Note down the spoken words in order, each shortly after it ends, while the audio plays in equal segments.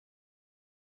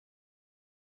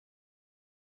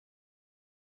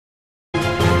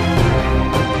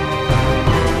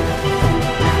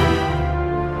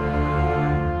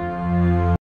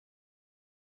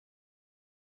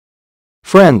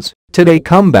Friends, today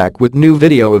come back with new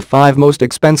video of 5 most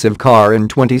expensive car in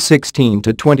 2016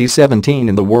 to 2017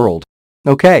 in the world.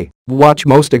 Okay, watch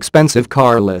most expensive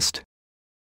car list.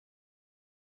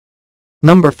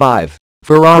 Number 5.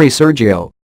 Ferrari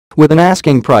Sergio. With an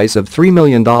asking price of $3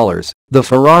 million, the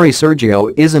Ferrari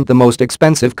Sergio isn't the most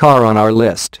expensive car on our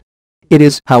list. It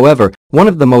is, however, one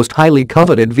of the most highly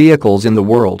coveted vehicles in the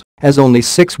world, as only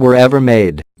 6 were ever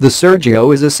made. The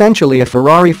Sergio is essentially a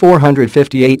Ferrari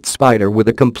 458 Spider with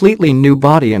a completely new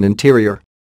body and interior.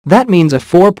 That means a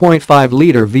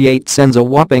 4.5-liter V8 sends a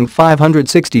whopping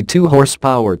 562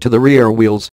 horsepower to the rear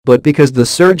wheels, but because the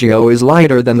Sergio is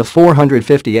lighter than the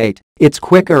 458, it's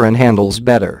quicker and handles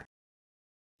better.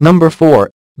 Number 4.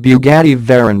 Bugatti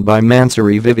Veyron by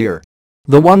Mansouri Vivier.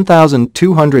 The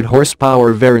 1,200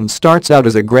 horsepower Veyron starts out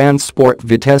as a Grand Sport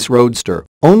Vitesse Roadster,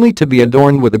 only to be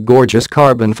adorned with a gorgeous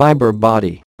carbon fiber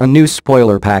body, a new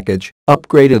spoiler package,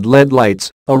 upgraded LED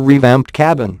lights, a revamped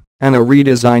cabin, and a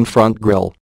redesigned front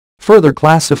grille. Further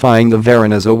classifying the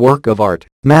Veyron as a work of art,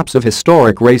 maps of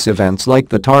historic race events like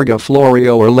the Targa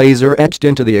Florio are laser etched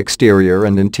into the exterior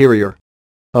and interior.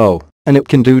 Oh, and it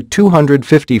can do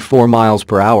 254 miles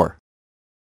per hour.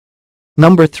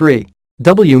 Number 3.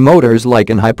 W Motors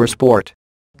Lykan Hypersport.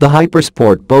 The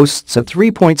Hypersport boasts a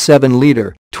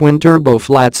 3.7-liter, twin-turbo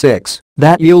flat-six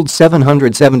that yields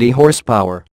 770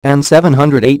 horsepower and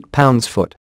 708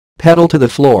 pounds-foot. Pedal to the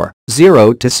floor,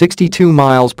 0 to 62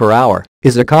 miles per hour,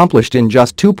 is accomplished in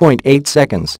just 2.8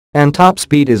 seconds, and top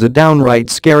speed is a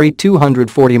downright scary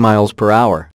 240 miles per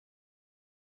hour.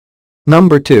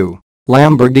 Number 2.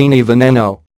 Lamborghini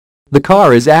Veneno. The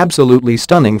car is absolutely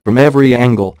stunning from every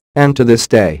angle, and to this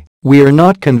day, we are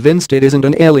not convinced it isn't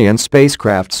an alien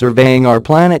spacecraft surveying our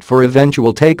planet for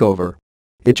eventual takeover.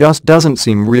 It just doesn't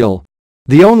seem real.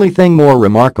 The only thing more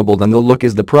remarkable than the look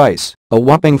is the price, a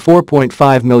whopping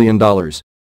 $4.5 million.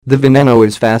 The Veneno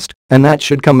is fast, and that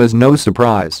should come as no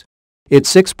surprise.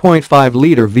 Its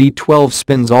 6.5-liter V12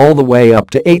 spins all the way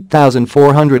up to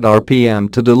 8,400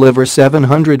 RPM to deliver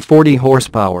 740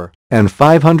 horsepower and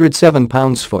 507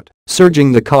 pounds-foot,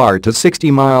 surging the car to 60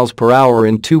 miles per hour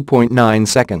in 2.9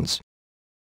 seconds.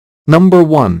 Number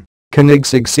 1.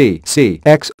 Koenigsegg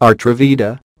CCXR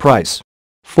Trevita, price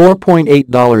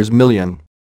 $4.8 million.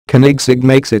 Koenigsegg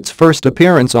makes its first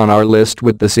appearance on our list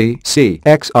with the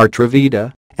CCXR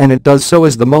Trevita, and it does so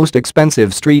as the most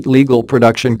expensive street-legal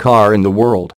production car in the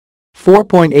world.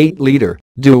 4.8-liter,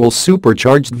 dual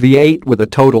supercharged V8 with a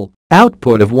total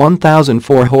output of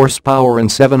 1,004 horsepower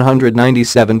and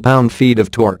 797 pound-feet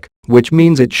of torque, which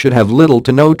means it should have little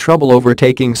to no trouble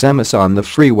overtaking semis on the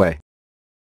freeway.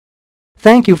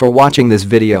 Thank you for watching this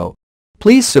video.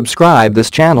 Please subscribe this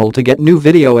channel to get new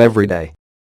video every day.